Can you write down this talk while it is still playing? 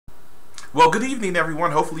Well, good evening,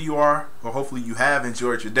 everyone. Hopefully you are, or hopefully you have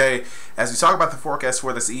enjoyed your day. As we talk about the forecast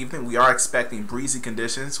for this evening, we are expecting breezy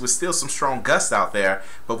conditions with still some strong gusts out there,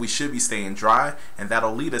 but we should be staying dry, and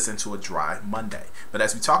that'll lead us into a dry Monday. But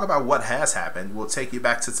as we talk about what has happened, we'll take you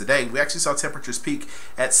back to today. We actually saw temperatures peak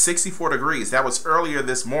at 64 degrees. That was earlier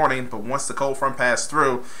this morning, but once the cold front passed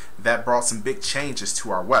through, that brought some big changes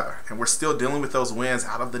to our weather. And we're still dealing with those winds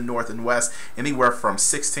out of the north and west, anywhere from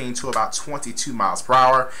 16 to about 22 miles per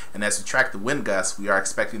hour. And as we track the wind gusts, we are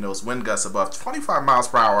expecting those wind gusts above 25 miles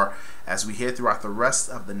per hour as we head throughout the rest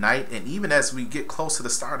of the night, and even as we get close to the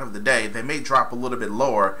start of the day. They may drop a little bit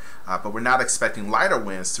lower, but we're not expecting lighter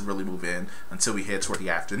winds to really move in until we head toward the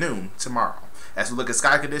afternoon tomorrow. As we look at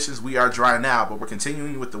sky conditions, we are dry now, but we're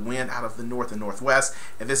continuing with the wind out of the north and northwest,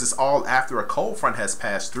 and this is all after a cold front has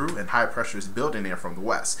passed through and high pressure is building in from the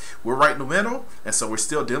west. We're right in the middle, and so we're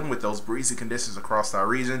still dealing with those breezy conditions across our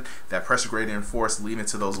region, that pressure gradient force leading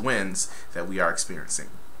to those winds that we are experiencing.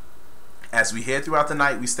 As we head throughout the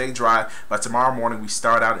night, we stay dry, but tomorrow morning we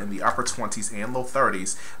start out in the upper 20s and low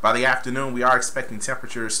 30s. By the afternoon, we are expecting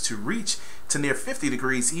temperatures to reach to near 50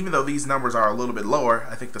 degrees. Even though these numbers are a little bit lower,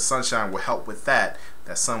 I think the sunshine will help with that.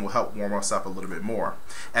 That sun will help warm us up a little bit more.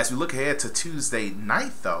 As we look ahead to Tuesday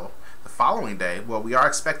night, though, the following day, well, we are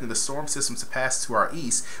expecting the storm system to pass to our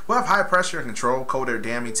east. We'll have high pressure and control, cold air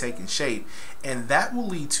damming taking shape, and that will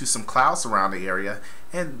lead to some clouds around the area.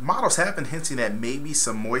 And models have been hinting at maybe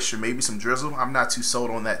some moisture, maybe some drizzle. I'm not too sold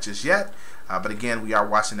on that just yet, but again, we are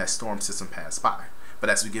watching that storm system pass by. But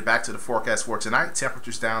as we get back to the forecast for tonight,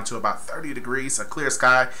 temperatures down to about 30 degrees, a clear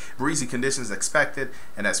sky, breezy conditions expected.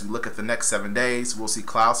 And as we look at the next 7 days, we'll see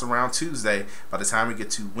clouds around Tuesday. By the time we get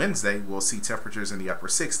to Wednesday, we'll see temperatures in the upper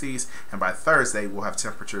 60s. And by Thursday, we'll have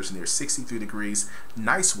temperatures near 63 degrees.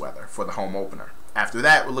 Nice weather for the home opener. After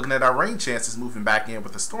that, we're looking at our rain chances moving back in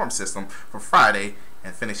with the storm system for Friday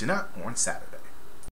and finishing up on Saturday.